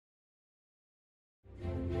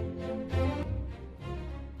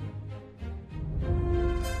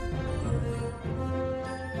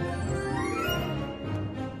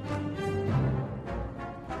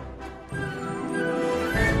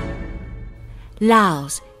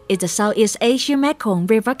Laos is the Southeast Asia Mekong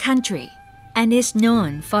River country and is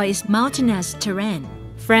known for its mountainous terrain,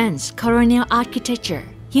 French colonial architecture,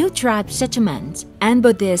 Hill tribe settlements, and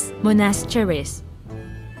Buddhist monasteries.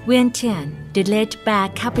 Vientiane, the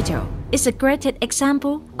laid-back capital, is a great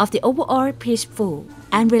example of the overall peaceful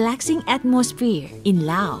and relaxing atmosphere in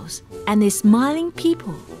Laos and its smiling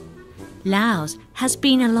people. Laos has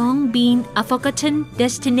long been a forgotten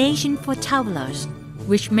destination for travelers,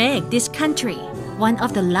 which make this country one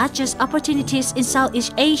of the largest opportunities in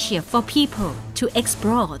Southeast Asia for people to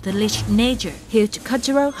explore the rich nature, huge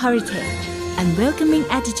cultural heritage, and welcoming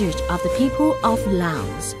attitude of the people of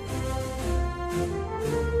Laos.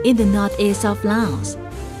 In the northeast of Laos,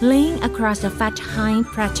 laying across the Phat Hai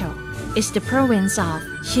Plateau, is the province of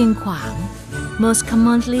Xieng Khouang, most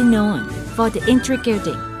commonly known for the intricate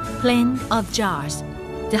plain of jars.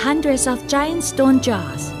 The hundreds of giant stone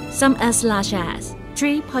jars, some as large as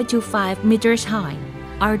 3.25 meters high,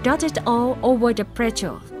 are dotted all over the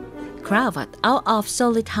plateau, carved out of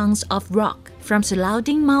solid hunks of rock from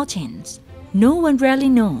surrounding mountains. No one really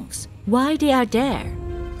knows why they are there.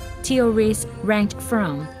 Theories range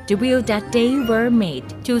from the view that they were made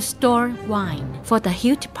to store wine for the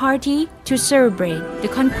huge party to celebrate the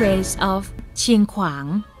conquest of Xieng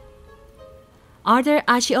Khouang. Other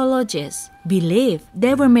archaeologists believe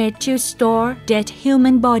they were made to store dead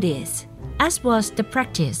human bodies, as was the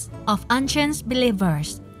practice of ancient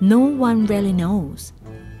believers. No one really knows.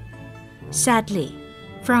 Sadly,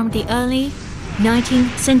 from the early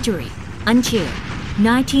 19th century until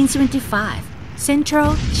 1975,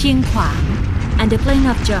 Central Xieng Khouang and the Plain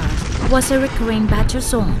of Jars was a recurring battle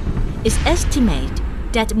zone. It's estimated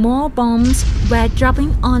that more bombs were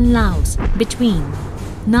dropping on Laos between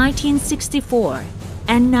 1964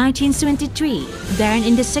 and 1973 than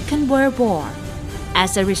in the Second World War.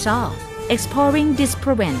 As a result, exploring this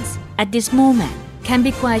province at this moment can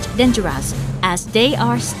be quite dangerous, as there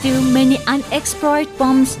are still many unexplored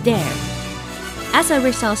bombs there. As a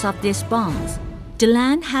result of these bombs, the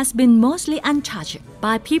land has been mostly untouched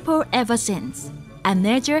by people ever since, and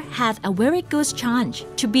nature had a very good chance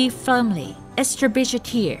to be firmly established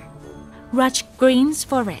here. Lush green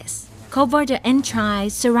forests cover the entire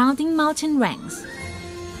surrounding mountain ranges.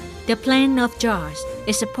 The Plain of Jars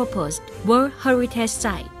is a proposed World Heritage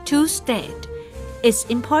Site to state its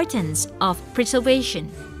importance of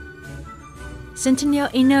preservation. Centennial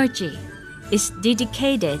Energy is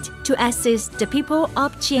dedicated to assist the people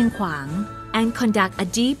of Xieng Khouang and conduct a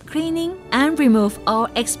deep cleaning and remove all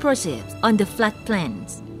explosives on the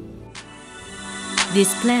floodplains.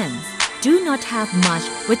 These plains do not have much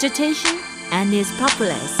vegetation and is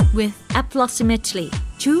populous with approximately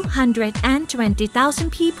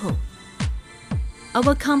 220,000 people.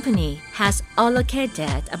 Our company has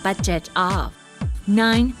allocated a budget of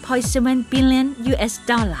 $9.7 billion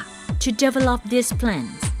to develop these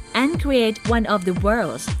plans and create one of the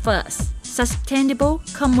world's first sustainable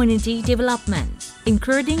community development,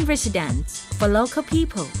 including residence for local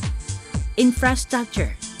people,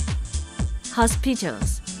 infrastructure,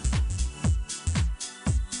 hospitals,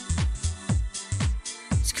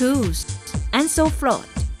 schools, and so forth.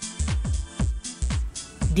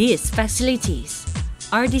 These facilities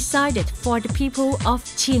are designed for the people of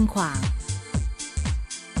Xieng Khouang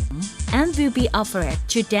and will be offered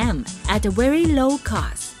to them at a very low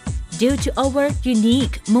cost due to our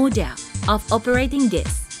unique model of operating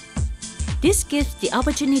this. This gives the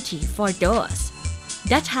opportunity for those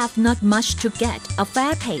that have not much to get a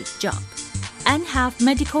fair-paid job and have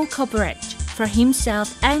medical coverage for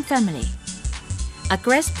himself and family, a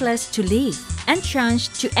great place to live and chance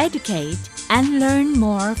to educate and learn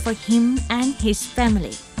more for him and his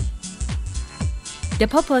family. The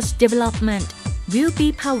proposed development will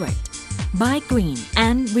be powered by green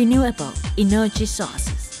and renewable energy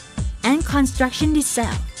sources, and construction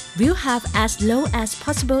itself will have as low as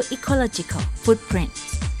possible ecological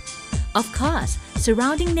footprints. Of course,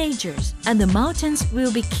 surrounding natures and the mountains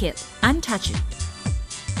will be kept untouched.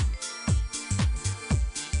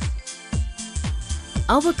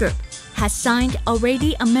 Our group has signed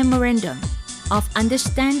already a memorandum of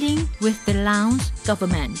understanding with the Laos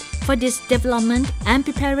government for this development, and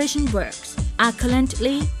preparation works are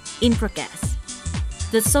currently in progress.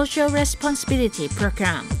 The Social Responsibility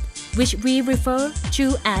Program, which we refer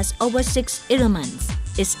to as over 6 elements,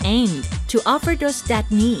 is aimed to offer those that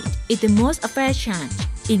need it the most a fair chance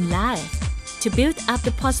in life to build up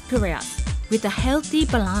the prosperous with a healthy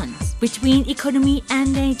balance between economy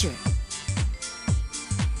and nature.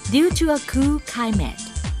 Due to a cool climate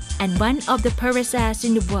and one of the poorest areas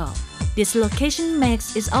in the world, this location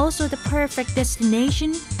makes it also the perfect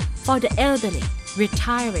destination for the elderly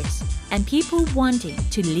retirees, and people wanting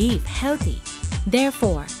to live healthy.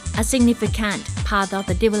 Therefore, a significant part of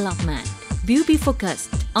the development will be focused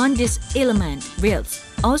on this element, whilst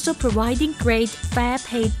also providing great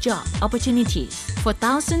fair-paid job opportunities for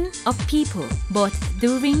thousands of people both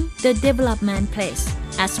during the development phase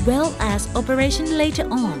as well as operation later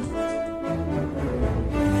on.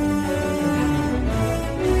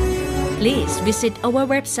 Please visit our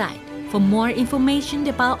website for more information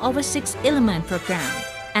about our 6-element program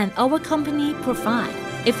and our company profile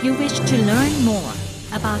if you wish to learn more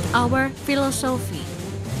about our philosophy.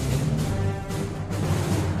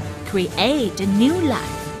 Create a new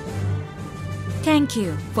life. Thank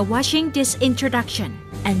you for watching this introduction,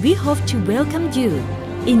 and we hope to welcome you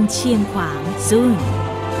in Xieng Khouang soon.